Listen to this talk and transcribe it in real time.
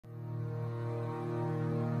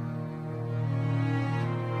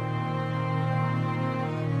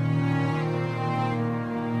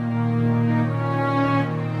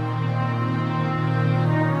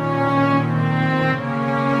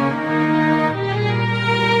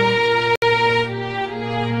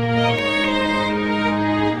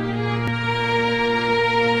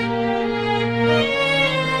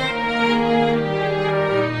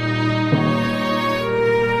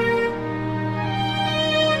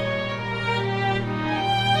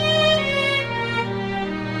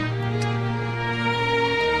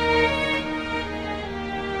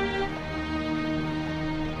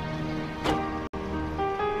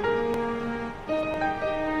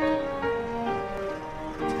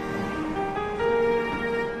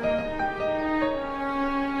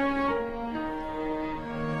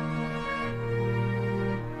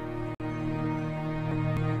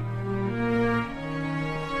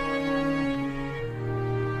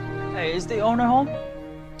Hey, is the owner home?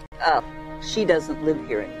 She doesn't live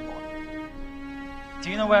here anymore. Do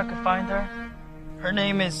you know where I could find her? Her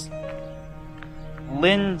name is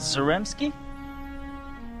Lynn Zaremski?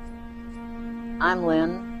 I'm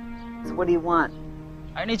Lynn. So what do you want?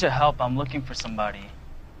 I need your help. I'm looking for somebody.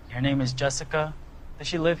 Her name is Jessica. Does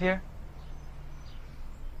she live here?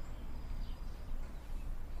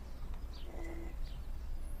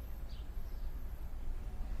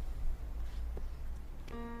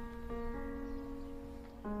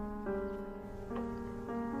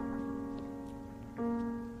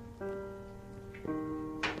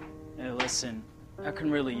 Hey, listen, I can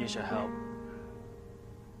really use your help.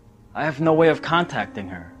 I have no way of contacting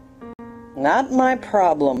her. Not my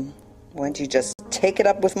problem. Why don't you just take it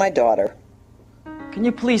up with my daughter? Can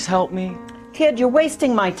you please help me? Kid, you're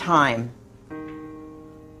wasting my time.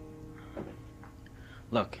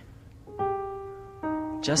 Look,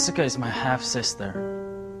 Jessica is my half-sister,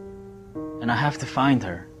 and I have to find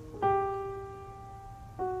her.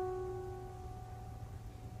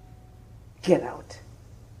 Get out.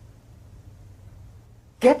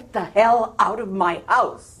 Get the hell out of my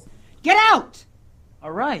house. Get out!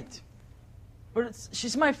 All right. But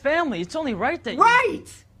she's my family. It's only right that Right!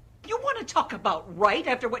 You want to talk about right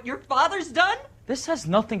after what your father's done? This has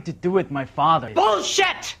nothing to do with my father.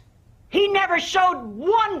 Bullshit! He never showed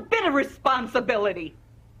one bit of responsibility.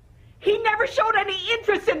 He never showed any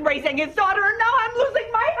interest in raising his daughter, and now I'm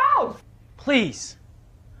losing my house! Please.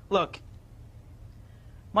 Look.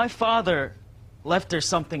 My father left her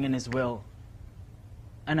something in his will,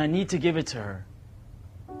 and I need to give it to her.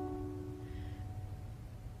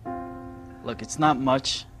 Look, it's not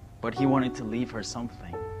much, but he wanted to leave her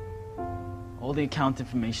something. All the account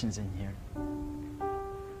information's in here.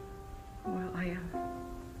 Well,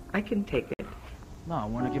 I can take it. No, I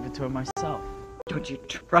want to give it to her myself. Don't you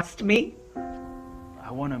trust me?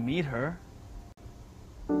 I want to meet her.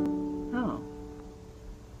 Oh.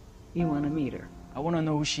 You want to meet her? I want to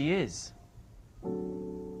know who she is.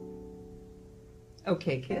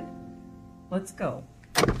 Okay, kid. Let's go.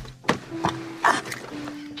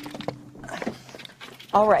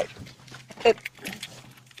 All right.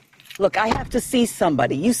 Look, I have to see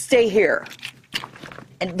somebody. You stay here.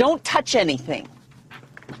 And don't touch anything.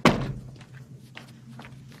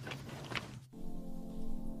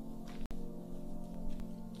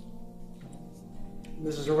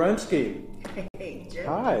 Mrs. Zaremski. Hey, Jim.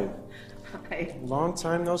 Hi. Hi. Long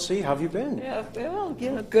time no see. How have you been? Yeah, well,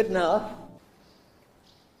 yeah, good enough.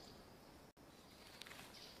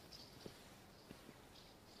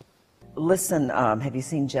 Listen, have you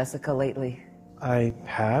seen Jessica lately? I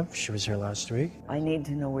have. She was here last week. I need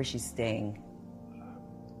to know where she's staying.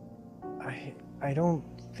 I don't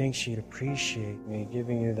think she'd appreciate me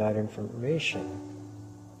giving you that information.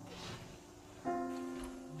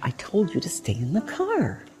 I told you to stay in the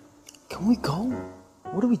car. Can we go?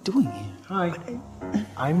 What are we doing here? Hi.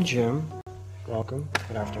 I'm Jim. Welcome.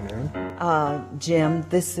 Good afternoon. Jim,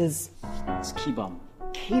 this is It's Kibum.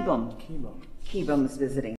 Kibum. Kimo. Kibum's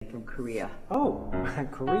visiting from Korea. Oh,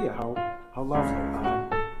 Korea. How lovely.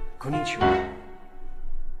 Konnichiwa.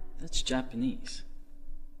 That's Japanese.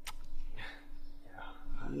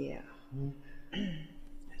 Yeah.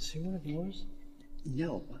 Is he one of yours?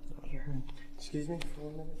 No. Here. Excuse me for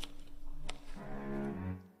a minute.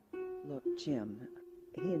 Look, Jim,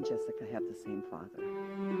 he and Jessica have the same father.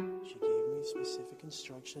 She gave me specific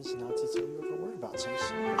instructions not to tell you a word about some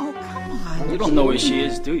secret. Oh, come on. You don't know where she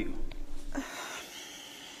is, do you?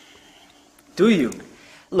 Do you?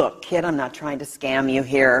 Look, kid, I'm not trying to scam you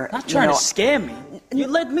here. Not trying to scam me. You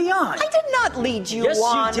led me on. I did not lead you Yes, you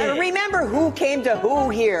on. did. Remember who came to who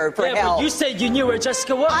here, for Yeah, help. but you said you knew where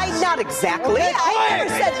Jessica was. Not exactly. Okay, I never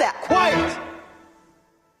quiet. said that. Quiet!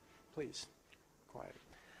 Please, quiet.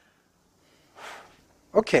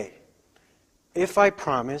 Okay, if I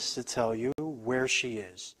promise to tell you where she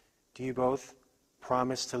is, do you both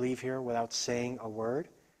promise to leave here without saying a word?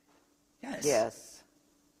 Yes. Yes.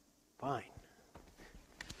 Fine.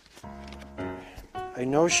 I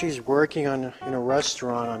know she's working in a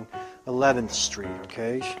restaurant on 11th Street,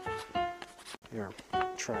 okay? Here,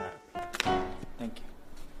 try it. Thank you.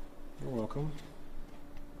 You're welcome.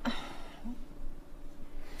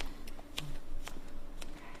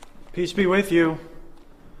 Peace be with you.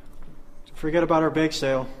 Forget about our bake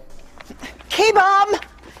sale. K-Bomb!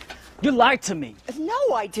 You lied to me.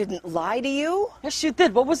 No, I didn't lie to you. Yes, you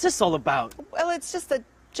did. What was this all about? Well, it's just that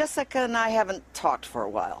Jessica and I haven't talked for a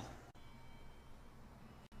while.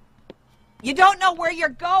 You don't know where you're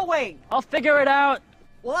going. I'll figure it out.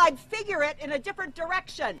 Well, I'd figure it in a different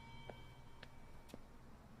direction.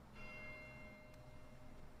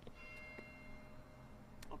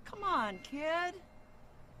 Oh, come on, kid.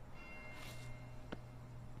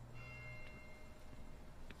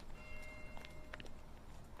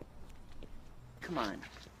 Come on.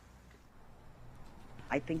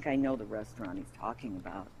 I think I know the restaurant he's talking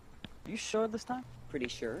about. You sure this time? Pretty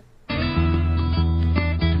sure. Where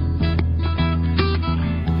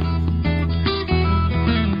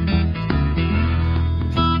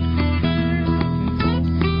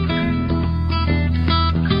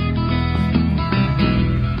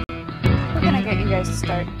can I get you guys to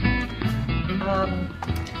start?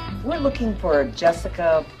 We're looking for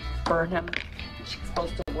Jessica Burnham. She's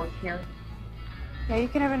supposed to work here. Yeah, you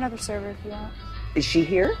can have another server if you want. Is she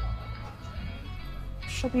here?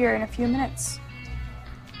 She'll be here in a few minutes.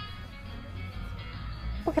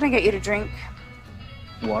 What can I get you to drink?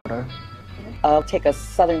 Water. I'll take a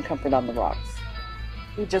Southern Comfort on the rocks.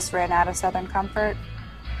 We just ran out of Southern Comfort.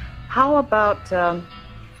 How about,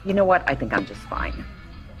 you know what? I think I'm just fine.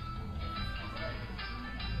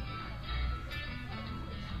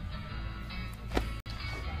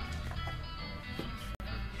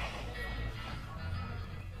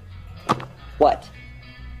 What?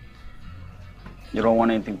 You don't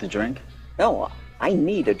want anything to drink? No, I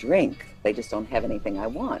need a drink. They just don't have anything I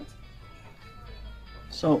want.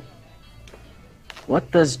 So,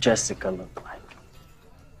 what does Jessica look like?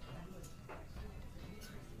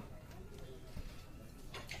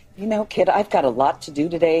 You know, kid, I've got a lot to do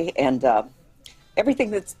today, and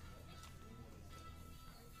everything that's...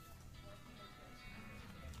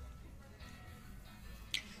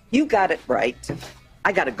 You got it right.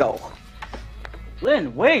 I gotta go.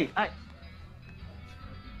 Lynn, wait!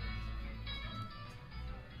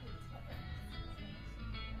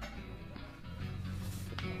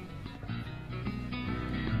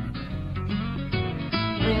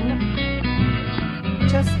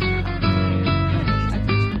 Just...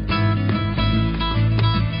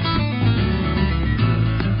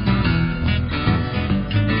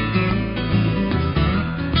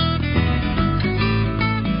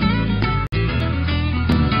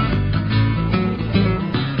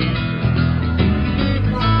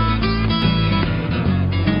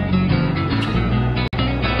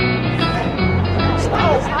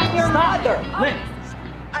 Lynn!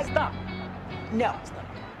 Stop! No.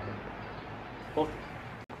 Both.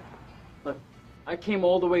 Look, I came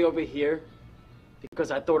all the way over here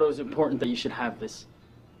because I thought it was important that you should have this.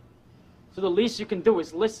 So the least you can do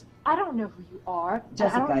is listen. I don't know who you are.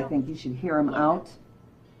 Jessica, I think you should hear him out.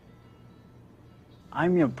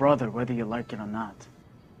 I'm your brother, whether you like it or not.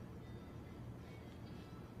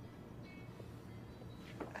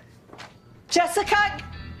 Jessica!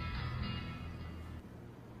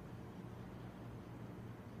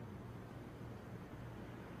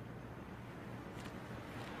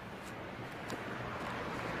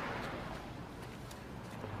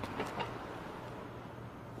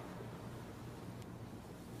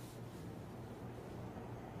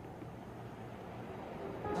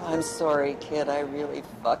 I'm sorry, kid. I really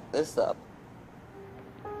fucked this up.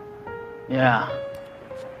 Yeah,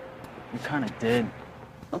 you kind of did.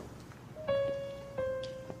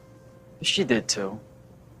 She did too.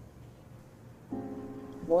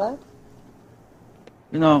 What?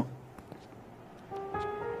 You know,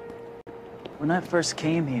 when I first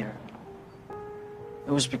came here,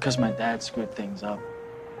 it was because my dad screwed things up.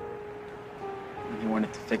 And he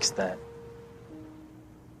wanted to fix that.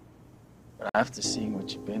 But after seeing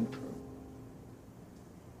what you've been through,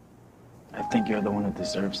 I think you're the one who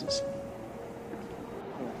deserves this.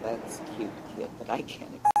 Oh, that's cute, kid, but I can't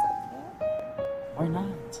accept that. Why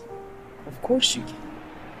not? Of course you can.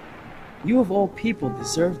 You of all people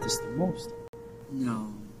deserve this the most.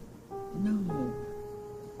 No. No.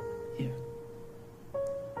 Here.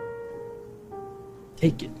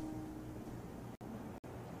 Take it.